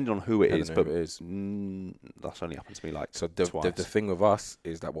depending on who it is, but that's only happened to me like twice. The thing with us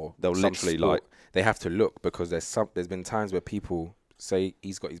is that they'll literally they have to look because there's been times where people say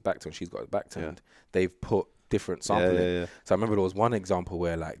he's got his back turned, she's got his back turned. They've put different sampling. Yeah. So I remember there was one example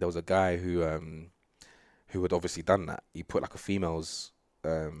where, like, there was a guy who had obviously done that. He put like a female's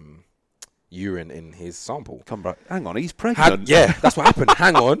urine in his sample. Come back. Hang on, he's pregnant. That's what happened.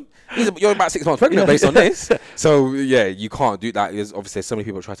 Hang on, you're about 6 months pregnant based on this. So you can't do that. There's obviously so many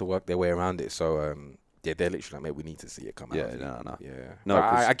people try to work their way around it. So they're literally like, mate, we need to see it come out. No,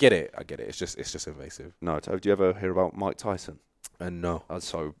 I get it. It's just invasive. No, do you ever hear about Mike Tyson? No.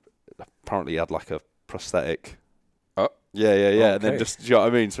 So apparently he had like a prosthetic. Yeah. Okay. And then just, do you know what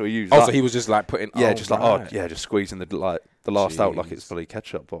I mean? So he used. So he was just like putting. Just squeezing the last out like it's fully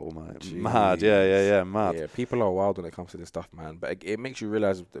ketchup bottle, mate. Jeez. Mad. Yeah, mad. Yeah, people are wild when it comes to this stuff, man. But it makes you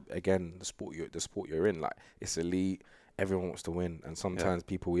realize that, again, the sport you're in, like, it's elite. Everyone wants to win, and sometimes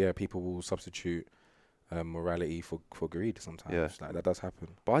people will substitute morality for greed. Sometimes, like, that does happen.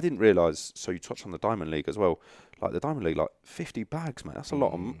 But I didn't realise. So you touched on the Diamond League as well. Like the Diamond League, like 50 bags, mate. That's a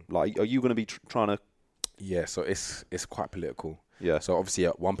lot. Like, are you going to be trying to? Yeah, so it's quite political. Yeah. So obviously,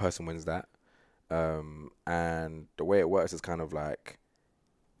 one person wins that, and the way it works is kind of like,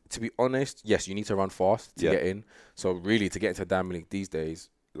 to be honest, yes, you need to run fast to get in. So really, to get into Diamond League these days,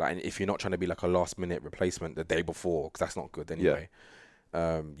 like, if you're not trying to be like a last minute replacement the day before, because that's not good anyway.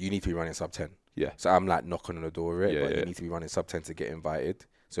 You need to be running sub 10. Yeah. So I'm like knocking on the door of it, but you need to be running sub 10 to get invited.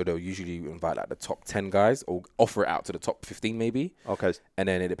 So they'll usually invite like the top 10 guys or offer it out to the top 15 maybe. Okay. And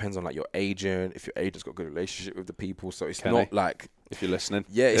then it depends on like your agent, if your agent's got a good relationship with the people. So it's not like, if you're listening.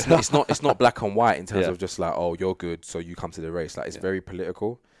 Yeah, it's not black and white in terms of just like, oh, you're good, so you come to the race. Like, it's very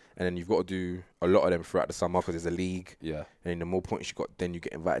political. And then you've got to do a lot of them throughout the summer because there's a league. Yeah. And the more points you got, then you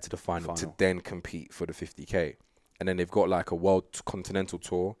get invited to the final to then compete for the 50K. And then they've got like a world continental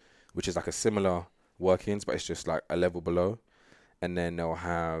tour, which is like a similar workings, but it's just like a level below. And then they'll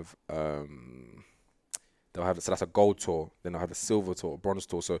have so that's a gold tour. Then they'll have a silver tour, a bronze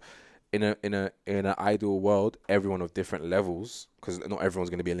tour. So in an ideal world, everyone of different levels, because not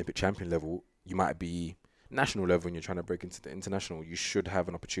everyone's going to be Olympic champion level, you might be national level and you're trying to break into the international, you should have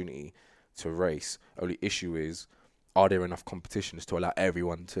an opportunity to race. Only issue is, are there enough competitions to allow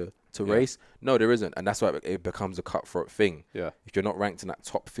everyone to race? No, there isn't. And that's why it becomes a cutthroat thing. Yeah. If you're not ranked in that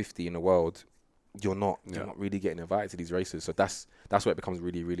top 50 in the world, you're not really getting invited to these races. So that's where it becomes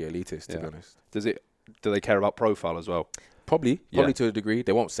really, really elitist, to be honest. Do they care about profile as well? Probably to a degree.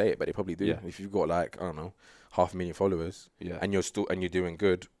 They won't say it, but they probably do. Yeah. If you've got like, I don't know, 500,000 followers, and you're doing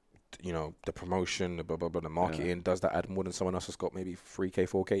good, you know, the promotion, the blah blah blah, the marketing, does that add more than someone else has got maybe 3K,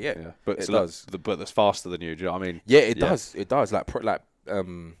 4K? Yeah. But it does. But that's faster than you. Do you know what I mean? Yeah, it does. It does. Like I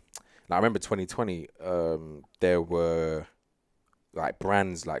remember 2020. There were like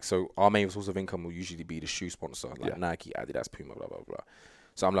brands like, so our main source of income will usually be the shoe sponsor, like Nike, Adidas, Puma, blah blah blah.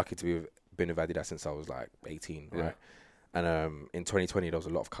 So I'm lucky to be been with Adidas since I was like 18, right? And in 2020 there was a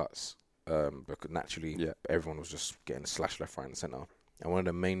lot of cuts because naturally everyone was just getting slashed left, right, and center. And one of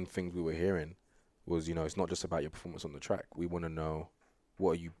the main things we were hearing was, you know, it's not just about your performance on the track. We want to know,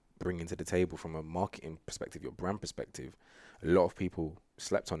 what are you bringing to the table from a marketing perspective, your brand perspective. A lot of people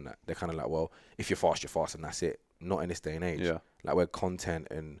slept on that. They're kind of like, well, if you're fast, and that's it. Not in this day and age. Yeah. Like where content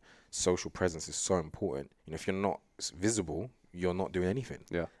and social presence is so important. You know, if you're not visible, you're not doing anything.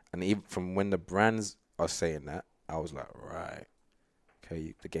 Yeah. And even from when the brands are saying that, I was like, right,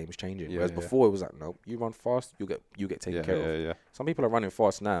 okay, the game's changing. Whereas before it was like, no, you run fast, you get taken care of. Yeah. Some people are running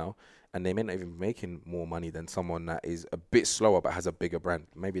fast now, and they may not even be making more money than someone that is a bit slower but has a bigger brand.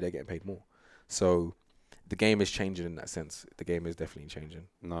 Maybe they're getting paid more. So the game is changing in that sense. The game is definitely changing.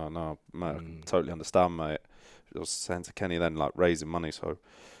 No, mate, I totally understand, mate. I was saying to Kenny then, like, raising money. So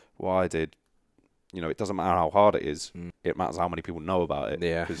what I did, you know, it doesn't matter how hard it is. It matters how many people know about it.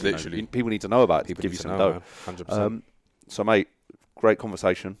 Yeah, literally. You know, people need to know about it to give you some dough. 100%. So, mate, great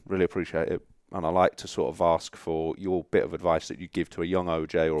conversation. Really appreciate it. And I like to sort of ask for your bit of advice that you give to a young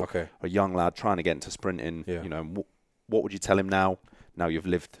Ojie or a young lad trying to get into sprinting. Yeah. You know, what would you tell him now? Now you've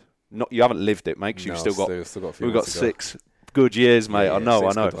lived. You haven't lived it, mate, 'cause you've still got we've got 6 good years, mate. I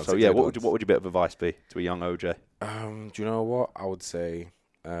know. So, yeah, what would your bit of advice be to a young Ojie? Do you know what? I would say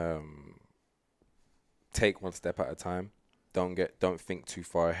take one step at a time. Don't think too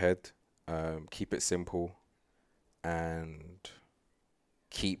far ahead. Keep it simple, and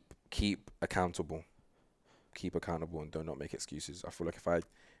keep accountable. Keep accountable, and do not make excuses. I feel like if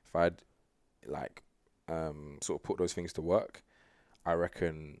I'd like sort of put those things to work, I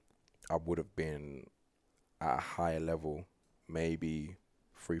reckon I would have been at a higher level maybe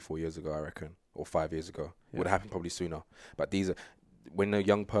 3-4 years ago, I reckon, or 5 years ago. It would have happened probably sooner. But when a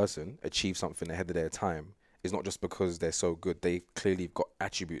young person achieves something ahead of their time, it's not just because they're so good. They clearly got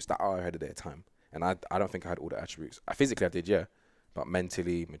attributes that are ahead of their time. And I don't think I had all the attributes. Physically I did, yeah. But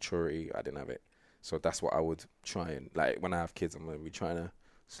mentally, maturity, I didn't have it. So that's what I would try and, like, when I have kids, I'm going to be trying to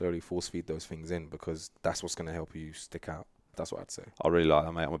slowly force feed those things in, because that's what's going to help you stick out. That's what I'd say. I really like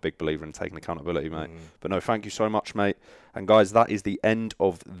that, mate. I'm a big believer in taking accountability, mate. But no, thank you so much, mate. And guys, that is the end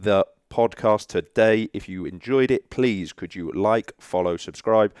of the podcast today. If you enjoyed it, please could you like, follow,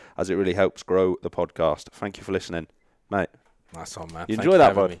 subscribe, as it really helps grow the podcast. Thank you for listening, mate. Nice one, man. You enjoy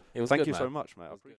that, bro? Thank you so much, mate.